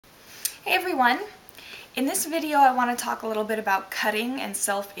Hey everyone! In this video I want to talk a little bit about cutting and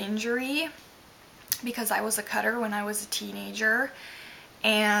self-injury because I was a cutter when I was a teenager,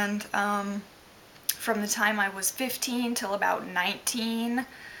 and from the time I was 15 till about 19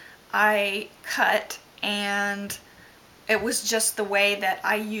 I cut, and it was just the way that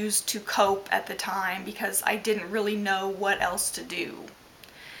I used to cope at the time because I didn't really know what else to do.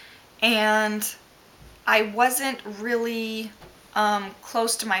 And I wasn't really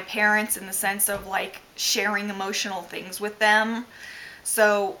close to my parents in the sense of like sharing emotional things with them.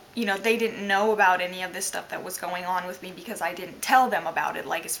 So, they didn't know about any of this stuff that was going on with me because I didn't tell them about it.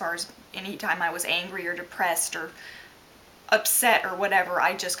 Like, as far as any time I was angry or depressed or upset or whatever,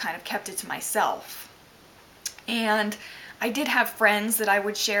 I just kind of kept it to myself. And I did have friends that I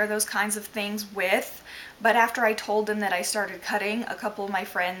would share those kinds of things with, but after I told them that I started cutting, a couple of my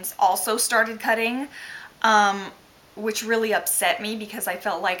friends also started cutting, which really upset me because I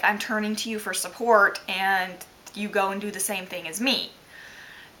felt like I'm turning to you for support and you go and do the same thing as me.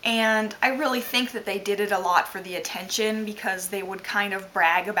 And I really think that they did it a lot for the attention because they would kind of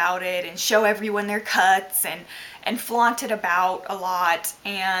brag about it and show everyone their cuts and flaunt it about a lot.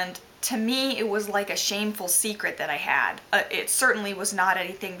 And to me, it was like a shameful secret that I had. It certainly was not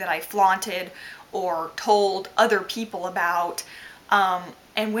anything that I flaunted or told other people about.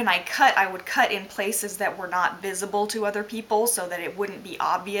 And when I would cut in places that were not visible to other people so that it wouldn't be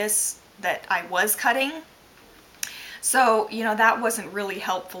obvious that I was cutting. So, that wasn't really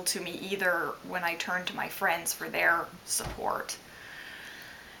helpful to me either when I turned to my friends for their support.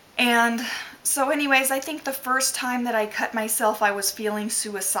 And so anyways, I think the first time that I cut myself, I was feeling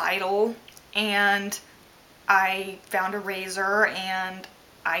suicidal, and I found a razor and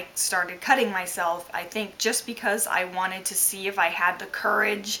I started cutting myself. I think just because I wanted to see if I had the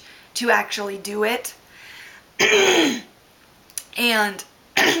courage to actually do it. And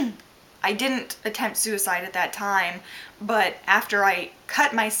I didn't attempt suicide at that time, but after I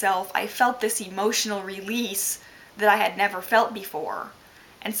cut myself, I felt this emotional release that I had never felt before.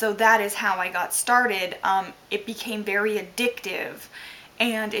 And so that is how I got started. It became very addictive,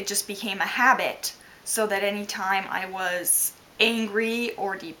 and it just became a habit, so that anytime I was angry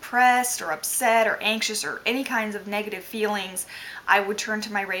or depressed or upset or anxious or any kinds of negative feelings, I would turn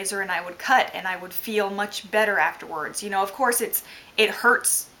to my razor and I would cut, and I would feel much better afterwards. Of course it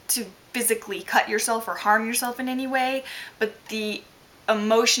hurts to physically cut yourself or harm yourself in any way, but the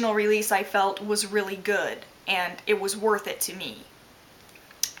emotional release I felt was really good, and it was worth it to me.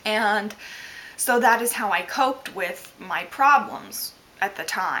 And so that is how I coped with my problems at the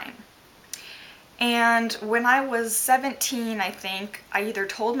time. And when I was 17, I think, I either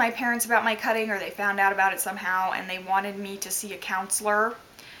told my parents about my cutting or they found out about it somehow, and they wanted me to see a counselor.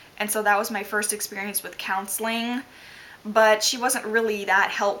 And so that was my first experience with counseling. But she wasn't really that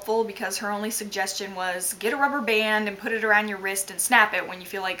helpful because her only suggestion was get a rubber band and put it around your wrist and snap it when you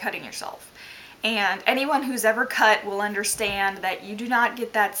feel like cutting yourself. And anyone who's ever cut will understand that you do not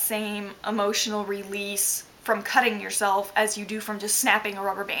get that same emotional release from cutting yourself as you do from just snapping a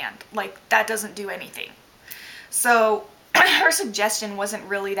rubber band. Like, that doesn't do anything. So her suggestion wasn't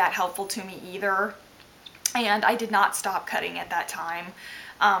really that helpful to me either. And I did not stop cutting at that time.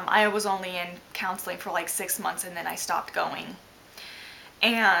 I was only in counseling for like 6 months, and then I stopped going.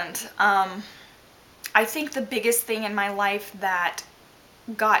 And I think the biggest thing in my life that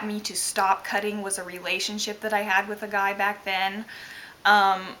got me to stop cutting was a relationship that I had with a guy back then.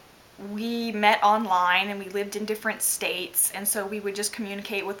 We met online and we lived in different states, and so we would just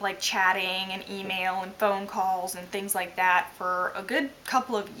communicate with like chatting and email and phone calls and things like that for a good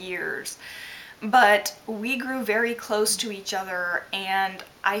couple of years. But we grew very close to each other, and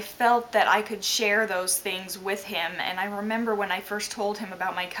I felt that I could share those things with him. And I remember when I first told him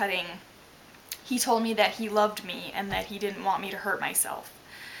about my cutting, he told me that he loved me and that he didn't want me to hurt myself.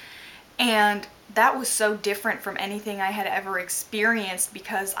 And that was so different from anything I had ever experienced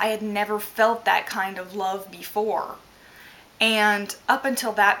because I had never felt that kind of love before. And up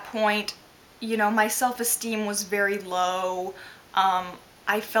until that point, my self-esteem was very low.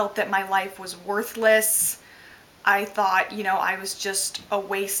 I felt that my life was worthless. I thought, I was just a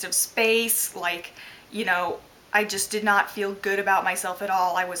waste of space. Like, I just did not feel good about myself at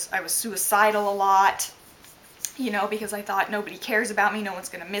all. I was suicidal a lot, because I thought nobody cares about me, no one's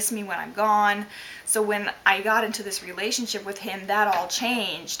going to miss me when I'm gone. So when I got into this relationship with him, that all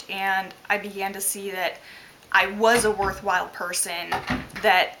changed, and I began to see that I was a worthwhile person,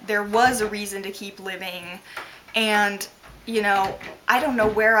 that there was a reason to keep living, and I don't know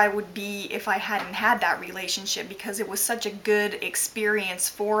where I would be if I hadn't had that relationship, because it was such a good experience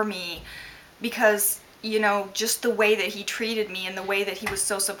for me, because you know, just the way that he treated me and the way that he was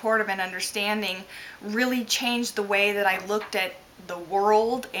so supportive and understanding really changed the way that I looked at the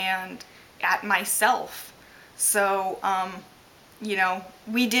world and at myself. So, you know,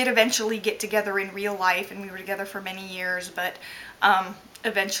 we did eventually get together in real life, and we were together for many years, but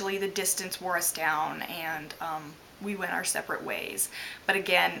eventually the distance wore us down, and we went our separate ways. But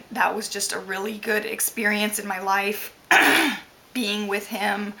again, that was just a really good experience in my life, being with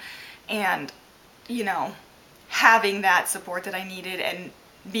him and, you know, having that support that I needed and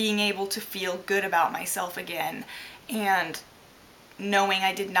being able to feel good about myself again and knowing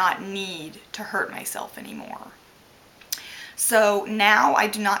I did not need to hurt myself anymore. So now I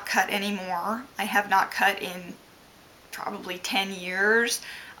do not cut anymore. I have not cut in probably 10 years.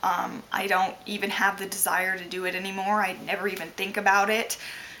 I don't even have the desire to do it anymore. I never even think about it.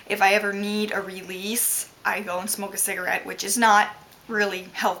 If I ever need a release, I go and smoke a cigarette, which is not really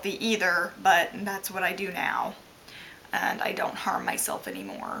healthy either, but that's what I do now. And I don't harm myself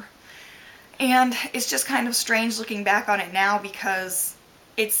anymore. And it's just kind of strange looking back on it now because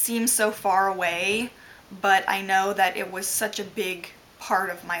it seems so far away, but I know that it was such a big part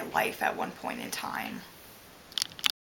of my life at one point in time.